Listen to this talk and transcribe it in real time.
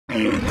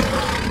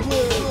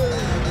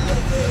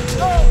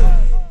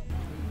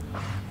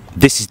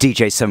This is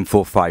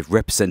DJ745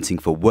 representing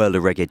for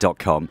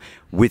WorldofReggae.com.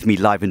 With me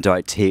live and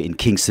direct here in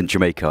Kingston,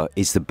 Jamaica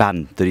is the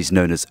band that is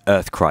known as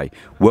Earthkry.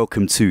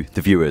 Welcome to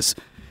the viewers.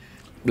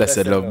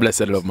 Blessed love,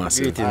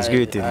 massive.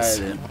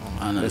 Greetings.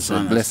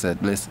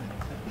 Blessed.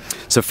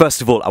 So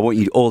first of all, I want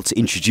you all to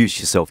introduce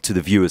yourself to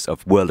the viewers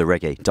of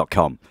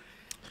WorldofReggae.com.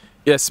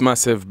 Yes,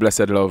 massive,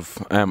 blessed love.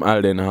 I am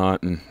Alden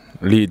Harton,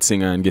 lead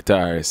singer and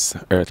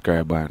guitarist,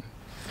 Earthkry band.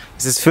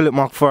 This is Philip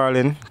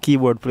McFarlane,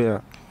 keyboard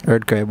player,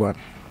 Earthkry band.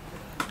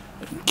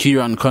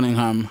 Kieran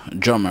Cunningham,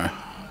 drummer.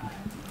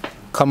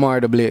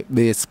 Kamar, the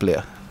bass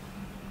player.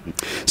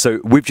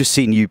 So we've just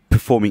seen you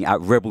performing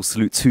at Rebel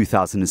Salute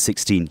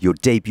 2016, your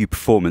debut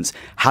performance.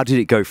 How did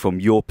it go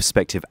from your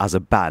perspective as a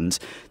band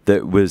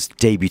that was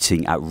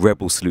debuting at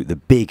Rebel Salute, the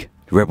big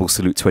Rebel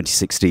Salute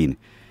 2016?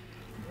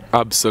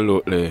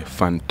 Absolutely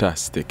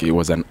fantastic. It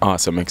was an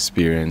awesome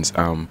experience.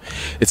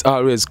 It's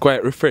always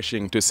quite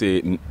refreshing to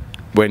see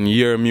when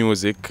your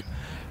music,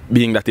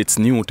 being that it's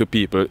new to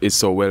people, is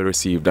so well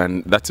received,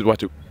 and that's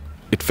what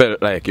it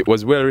felt like. It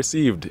was well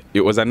received.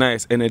 It was a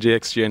nice energy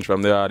exchange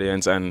from the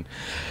audience, and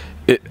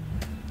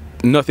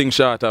nothing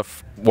short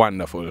of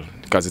wonderful,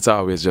 because it's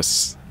always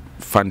just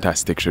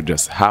fantastic to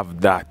just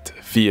have that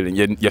feeling.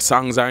 Your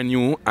songs are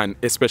new, and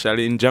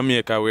especially in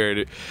Jamaica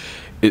where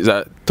it's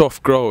a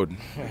tough crowd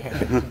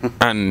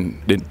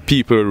and the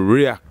people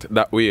react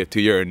that way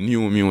to your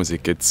new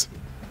music. It's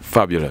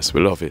fabulous. We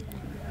love it.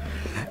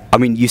 I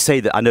mean, you say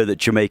that, I know that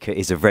Jamaica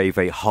is a very,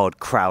 very hard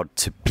crowd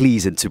to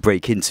please and to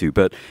break into,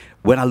 but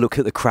when I look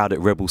at the crowd at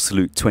Rebel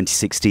Salute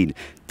 2016,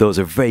 there was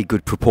a very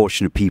good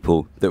proportion of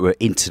people that were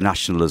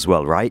international as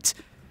well, right?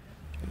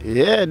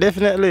 Yeah,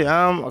 definitely.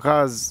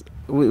 Because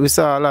we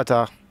saw a lot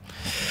of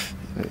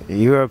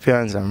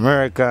Europeans,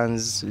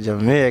 Americans,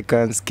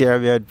 Jamaicans,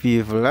 Caribbean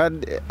people.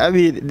 And I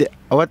mean,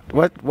 what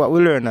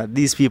we learned that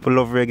these people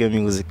love reggae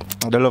music.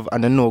 They love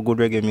and they know good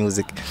reggae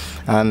music.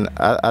 And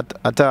I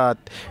thought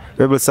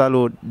Rebel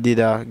Salute did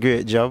a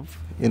great job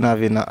in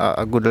having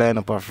a good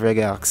lineup of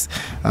reggae acts,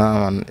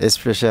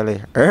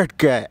 especially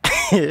Earthkry.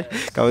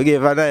 Because we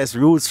gave a nice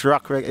roots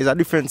rock reggae. It's a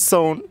different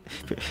sound.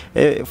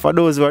 For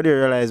those who are there,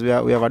 realize we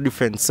have a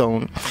different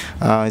sound.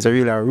 It's a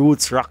really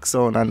roots rock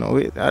sound, and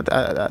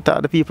I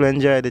thought the people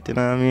enjoyed it. You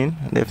know what I mean?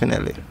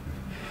 Definitely.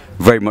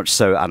 Very much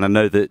so, and I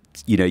know that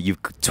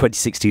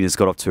 2016 has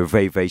got off to a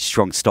very, very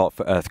strong start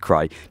for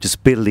Earthkry,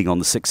 just building on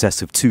the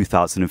success of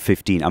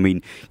 2015. I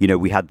mean,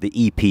 we had the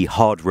EP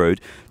Hard Road.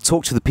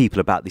 Talk to the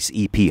people about this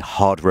EP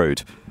Hard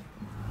Road.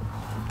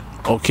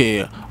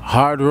 Okay,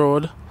 Hard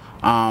Road.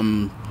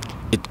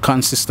 It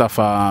consists of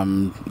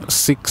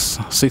six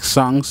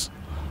songs.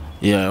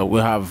 Yeah, we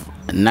have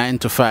 9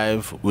 to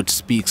 5, which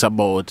speaks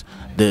about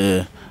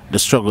the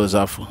struggles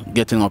of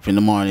getting up in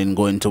the morning,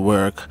 going to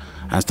work,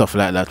 and stuff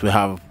like that. We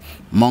have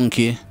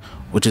Monkey,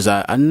 which is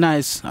a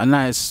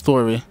nice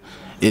story.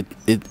 It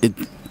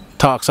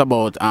talks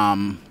about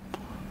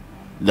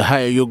the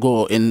higher you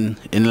go in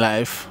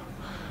life,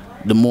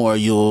 the more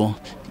you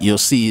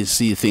see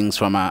things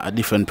from a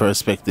different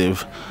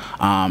perspective.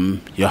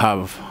 You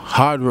have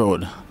Hard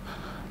Road,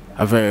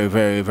 a very,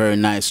 very, very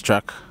nice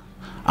track.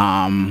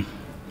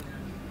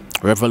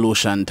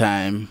 Revolution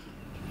Time,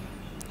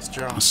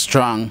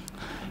 Strong.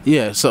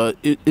 Yeah, so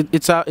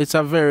it's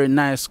a very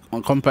nice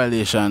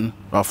compilation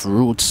of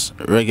roots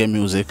reggae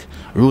music,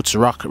 roots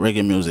rock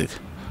reggae music.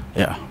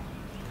 Yeah.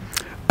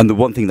 And the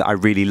one thing that I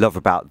really love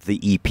about the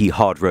EP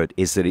Hard Road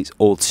is that it's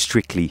all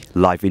strictly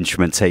live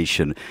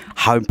instrumentation.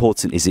 How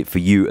important is it for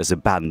you as a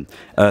band,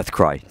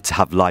 Earthkry, to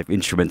have live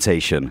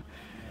instrumentation?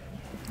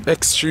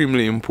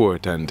 Extremely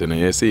important,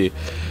 you see.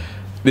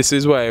 This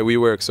is why we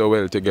work so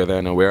well together,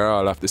 and we're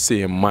all of the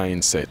same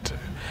mindset.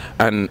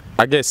 And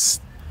I guess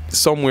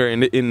somewhere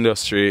in the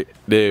industry,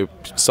 the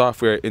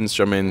software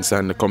instruments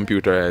and the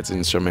computerized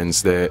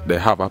instruments, they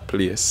have a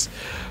place,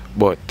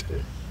 but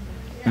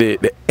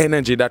the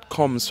energy that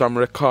comes from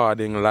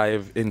recording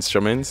live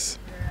instruments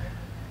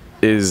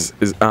is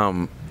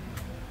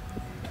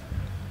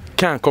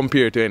can't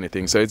compare to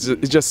anything. So it's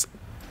just,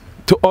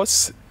 to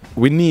us,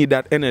 we need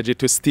that energy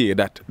to stay,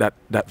 that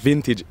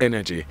vintage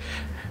energy.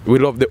 We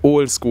love the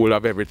old school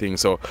of everything,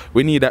 so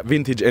we need that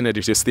vintage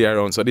energy to stay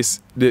around. So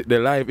the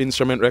live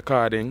instrument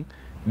recording,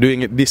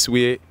 doing it this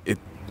way, it's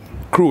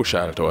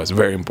crucial to us,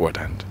 very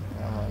important,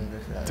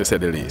 to say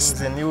the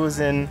least.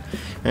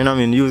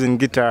 Using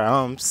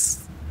guitar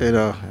amps,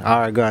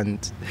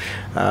 organic.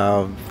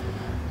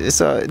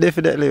 So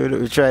definitely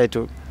we try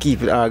to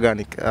keep it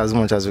organic as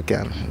much as we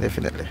can,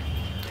 definitely.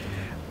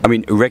 I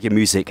mean, reggae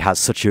music has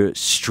such a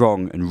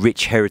strong and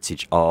rich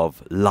heritage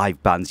of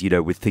live bands.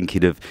 We're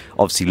thinking of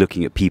obviously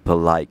looking at people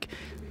like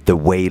the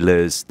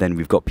Wailers, then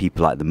we've got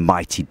people like the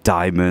Mighty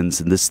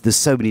Diamonds, and there's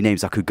so many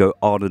names I could go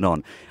on and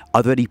on.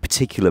 Are there any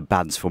particular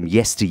bands from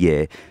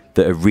yesteryear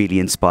that have really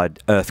inspired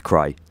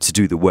Earthkry to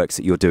do the works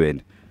that you're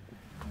doing?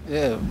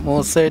 Yeah,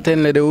 most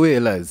certainly the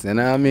Wailers, you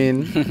know what I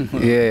mean?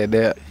 Yeah,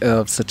 they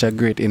have such a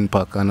great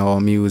impact on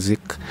our music,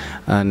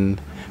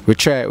 and we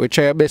try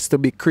our best to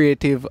be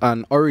creative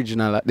and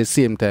original at the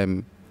same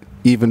time,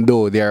 even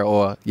though they are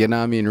all, you know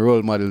what I mean,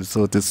 role models,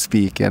 so to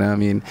speak, you know what I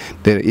mean.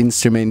 The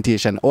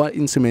instrumentation, all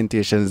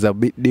instrumentation is a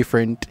bit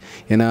different,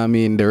 you know what I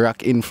mean. The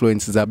rock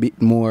influence is a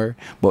bit more,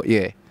 but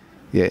yeah,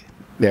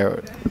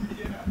 they're.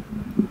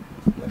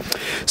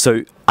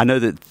 So I know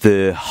that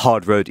the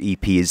Hard Road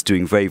EP is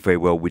doing very, very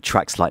well with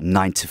tracks like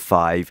 9 to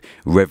 5,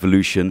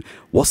 Revolution.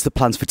 What's the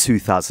plans for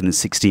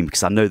 2016?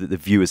 Because I know that the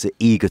viewers are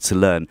eager to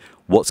learn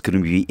what's going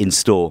to be in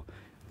store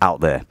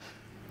out there.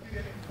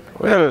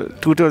 Well,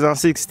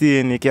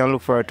 2016, you can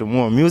look forward to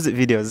more music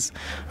videos.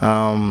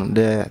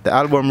 The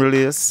album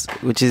release,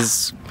 which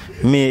is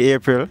May,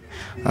 April.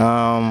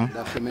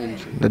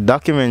 The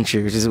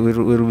documentary, which is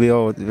will be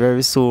out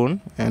very soon.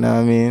 You know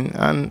what I mean?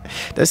 And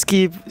just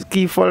keep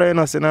following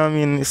us. You know what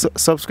I mean?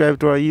 Subscribe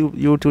to our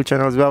YouTube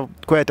channels. We have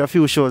quite a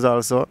few shows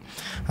also.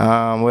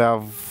 We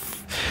have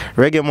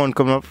Reggae Month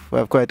coming up. We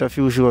have quite a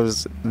few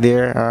shows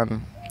there,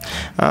 and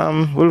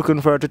we're looking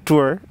forward to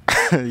tour.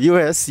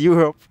 US,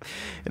 Europe,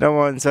 you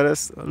know, so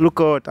just look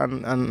out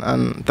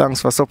and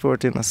thanks for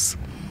supporting us.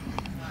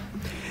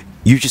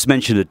 You just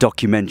mentioned a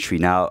documentary.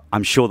 Now,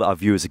 I'm sure that our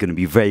viewers are going to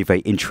be very, very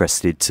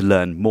interested to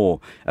learn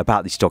more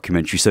about this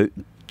documentary. So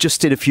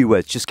just in a few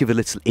words, just give a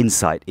little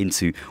insight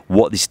into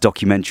what this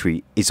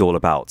documentary is all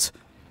about.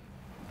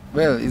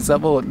 Well, it's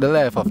about the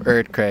life of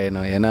Earthkry, you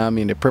know what I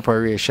mean, the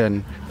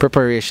preparation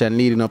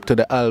leading up to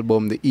the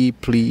album, the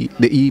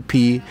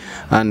EP,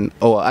 and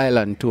our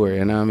island tour,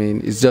 you know what I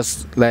mean. It's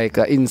just like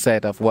an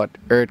insight of what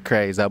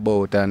Earthkry is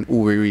about and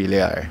who we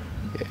really are.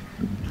 Yeah.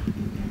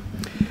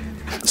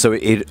 So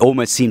it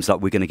almost seems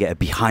like we're going to get a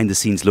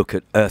behind-the-scenes look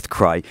at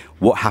Earthkry,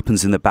 what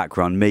happens in the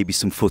background, maybe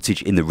some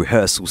footage in the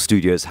rehearsal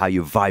studios, how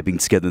you're vibing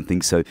together and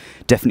things. So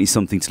definitely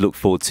something to look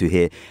forward to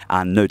here,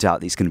 and no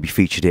doubt it's going to be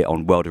featured here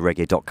on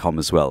worldofreggae.com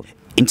as well.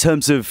 In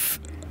terms of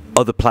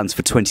other plans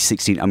for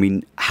 2016, I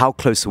mean, how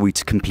close are we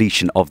to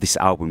completion of this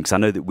album? Because I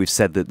know that we've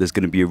said that there's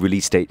going to be a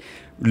release date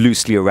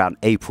loosely around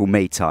April,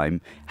 May time.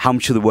 How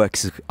much of the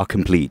works are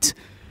complete?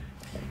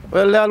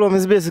 Well, the album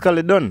is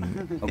basically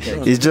done. Okay.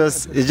 It's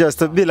just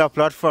to build a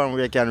platform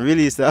where you can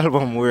release the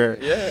album.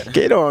 Where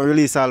you don't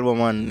release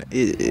album and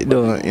it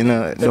don't, you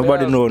know, so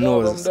nobody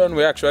knows. Done.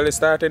 We actually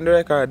starting to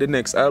record the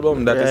next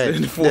album. That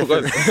is the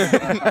focus.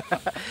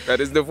 That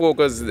is the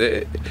focus.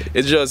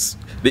 It's just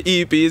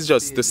the EP is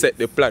just to set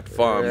the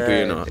platform. Right,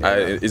 you know,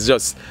 it's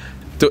just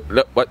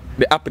what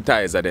the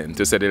appetizer then,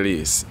 to say the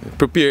least.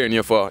 Preparing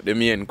you for the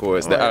main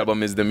course. The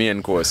album is the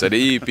main course. So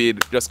the EP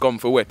just come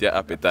for whet your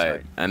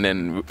appetite. And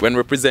then when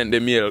we present the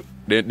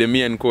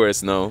main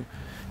course now,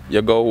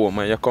 you go home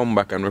and you come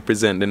back and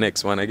represent the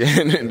next one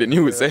again in the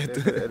new set.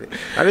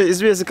 And it's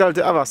basically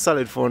to have a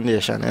solid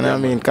foundation, you know what I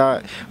mean?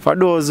 'Cause for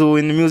those who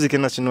in the music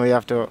industry know, you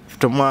have to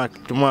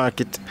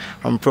market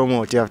and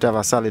promote, you have to have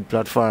a solid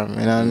platform,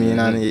 you know what I mean?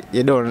 And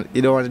you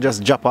don't want to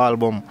just drop an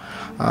album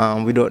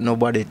without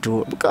nobody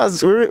to,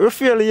 because we're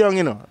fairly young,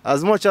 you know.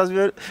 As much as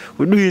we're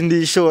doing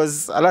these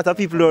shows, a lot of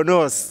people don't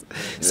know us.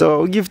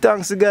 So we give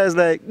thanks to guys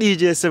like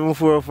DJ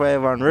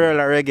 745 and Real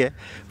Reggae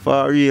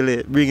for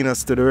really bringing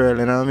us to the world,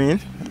 you know what I mean?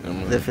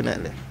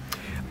 Definitely.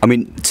 I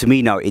mean, to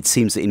me now, it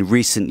seems that in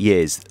recent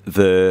years,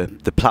 the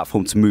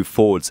platform to move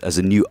forwards as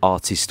a new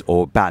artist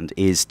or band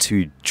is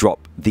to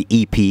drop the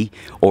EP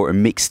or a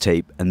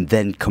mixtape and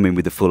then come in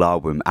with the full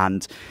album.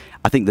 And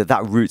I think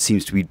that route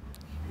seems to be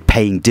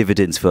paying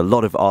dividends for a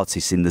lot of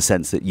artists, in the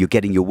sense that you're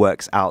getting your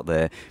works out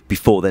there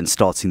before then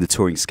starting the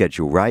touring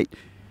schedule, right?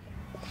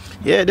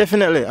 Yeah,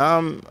 definitely.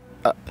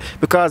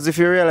 Because if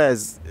you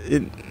realize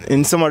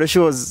in some of the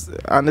shows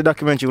and the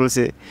documentary will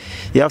say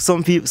you have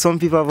some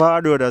people have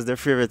Hard Road as their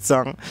favorite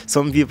song,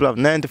 some people have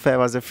 9 to 5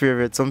 as their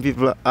favorite, some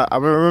people I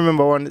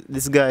remember when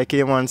this guy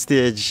came on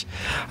stage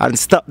and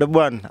stopped the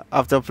band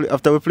after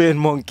we playing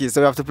Monkey,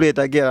 so we have to play it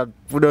again and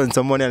put on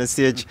some money on the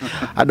stage.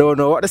 I don't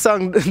know what the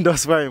song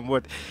does for him,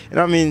 but you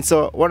know what I mean.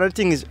 So one of the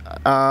things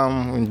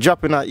is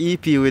dropping an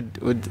EP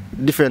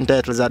with different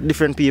titles that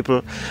different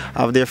people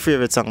have their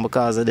favorite song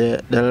because of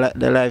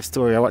their life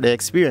story or what they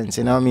experience,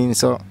 you know what I mean.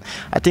 So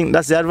I think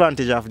that's the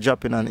advantage of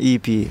dropping an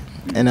EP, you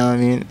know what I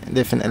mean,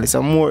 definitely.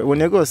 So more, when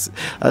you go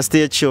a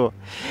stage show,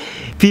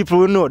 people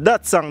will know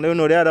that song, they will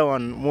know the other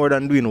one more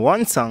than doing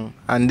one song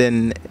and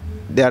then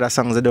the other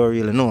songs they don't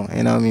really know,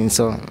 you know what I mean.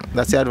 So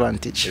that's the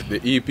advantage. If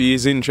the EP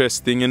is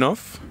interesting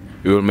enough,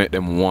 it will make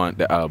them want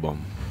the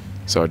album.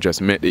 So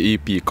just make the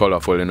EP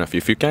colorful enough.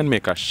 If you can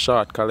make a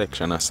short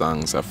collection of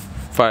songs, a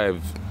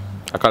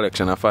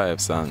collection of 5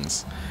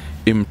 songs,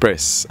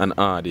 impress an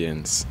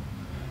audience,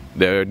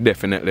 they're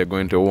definitely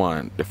going to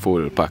want the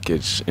full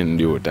package in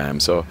due time.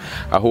 So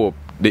I hope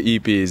the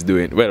EP is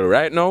doing well.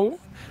 Right now,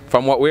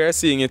 from what we are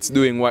seeing, it's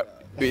doing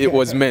what it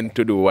was meant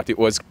to do, what it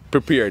was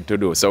prepared to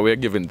do. So we're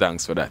giving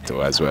thanks for that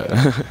too as well.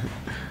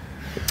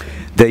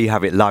 There you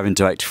have it, live and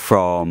direct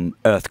from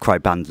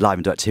Earthkry band, live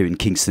and direct here in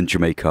Kingston,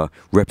 Jamaica,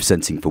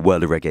 representing for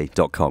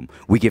worldofreggae.com.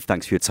 We give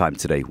thanks for your time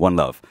today. One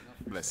love.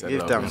 Blessed Give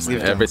love, thanks, man.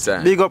 give Every thanks.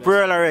 time. Big up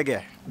Real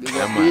Reggae.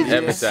 Yeah, man.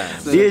 Every time.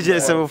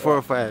 DJ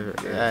 745,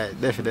 yeah,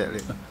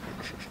 definitely.